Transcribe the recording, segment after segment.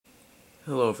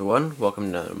Hello everyone,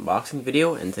 welcome to another unboxing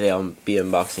video, and today I'll be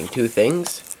unboxing two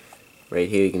things. Right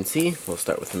here you can see, we'll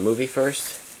start with the movie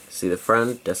first. See the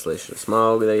front, Desolation of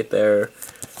Smaug right there.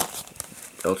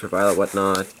 Ultraviolet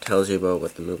whatnot, tells you about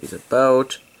what the movie's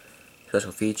about.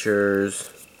 Special features,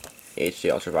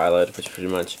 HD ultraviolet, which is pretty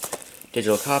much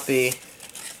digital copy.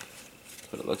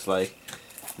 That's what it looks like.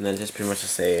 And then it's just pretty much the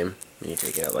same when you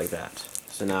take it out like that.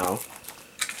 So now,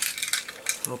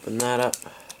 open that up.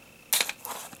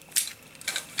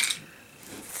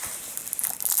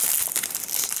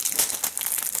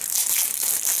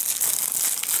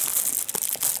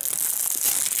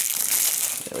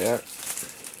 There we are.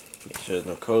 Make sure there's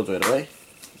no code right away.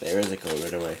 There is a code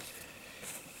right away.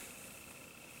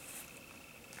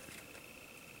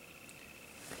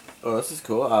 Oh, this is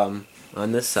cool.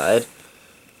 On this side,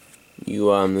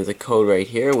 there's a code right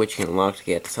here which you can unlock to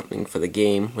get something for the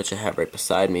game, which I have right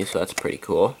beside me, so that's pretty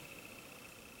cool.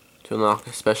 To unlock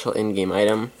a special in-game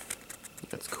item.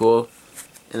 That's cool.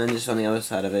 And then just on the other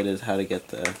side of it is how to get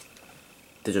the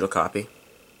digital copy.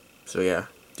 So yeah,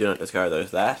 do not discard,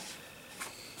 there's that.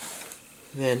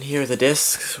 Then here are the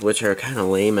discs, which are kind of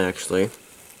lame actually.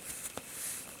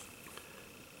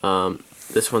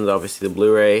 This one's obviously the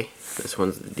Blu-ray. This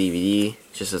one's the DVD.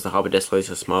 Just as the Hobbit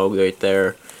Desolation of Smaug right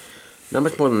there. Not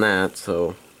much more than that,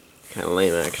 so kind of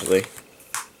lame actually.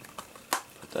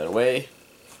 Put that away.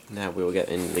 Now we will get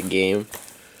into the game.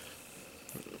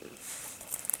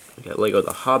 We got Lego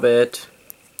The Hobbit.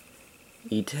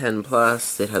 E10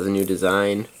 Plus. It has a new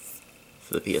design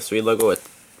for the PS3 logo.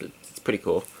 It's pretty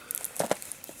cool.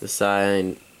 The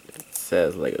sign, it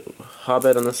says Lego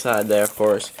Hobbit on the side there, of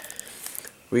course.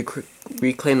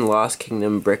 Reclaim the Lost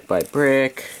Kingdom brick by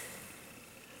brick.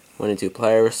 1 and 2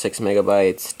 players, 6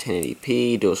 megabytes,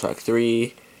 1080p, DualShock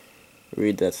 3.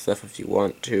 Read that stuff if you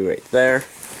want to right there.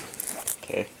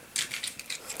 Okay.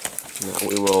 Now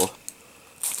we will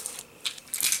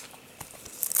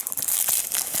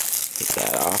take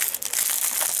that off.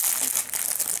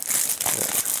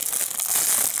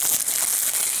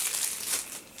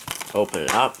 Open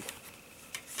it up.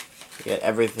 You get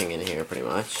everything in here pretty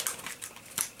much.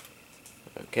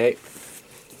 Okay.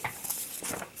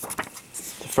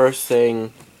 The first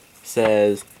thing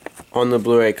says on the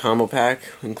Blu-ray combo pack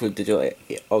include digital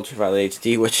ultraviolet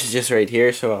HD, which is just right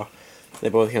here, so they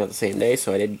both came out the same day,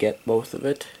 so I did get both of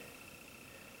it.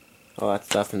 All that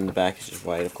stuff in the back is just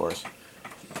white, of course.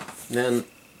 And then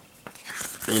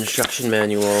an instruction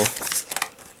manual.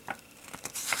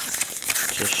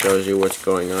 Just shows you what's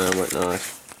going on and whatnot.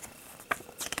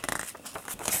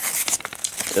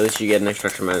 At least you get an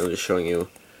instruction manual just showing you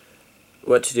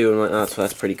what to do and whatnot, so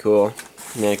that's pretty cool.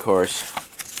 And then of course,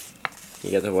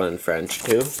 you get the one in French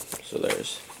too. So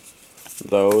there's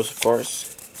those, of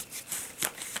course.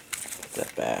 Put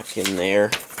that back in there.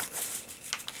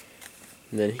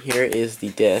 And then here is the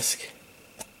disc.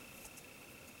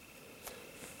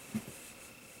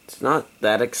 It's not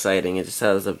that exciting, it just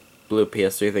has a blue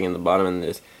PS3 thing in the bottom, and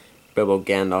there's Bilbo,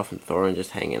 Gandalf, and Thorin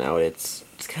just hanging out. It's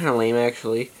kind of lame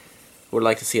actually. Would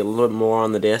like to see a little bit more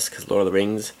on the disc, because Lord of the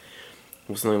Rings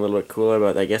was something a little bit cooler,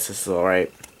 but I guess this is alright.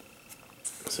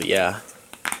 So yeah,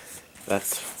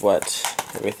 that's what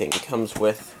everything comes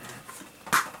with.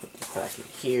 Put this back in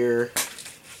here.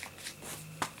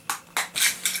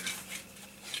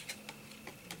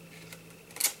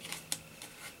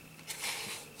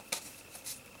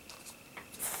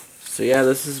 So yeah,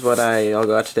 this is what I all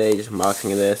got today, just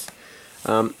unboxing of this.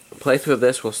 Playthrough of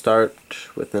this will start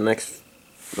with the next,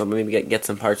 well, maybe get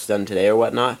some parts done today or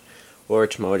whatnot, or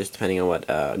tomorrow, just depending on what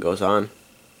goes on.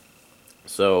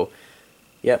 So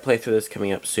yeah, playthrough this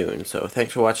coming up soon. So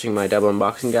thanks for watching my double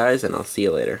unboxing, guys, and I'll see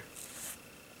you later.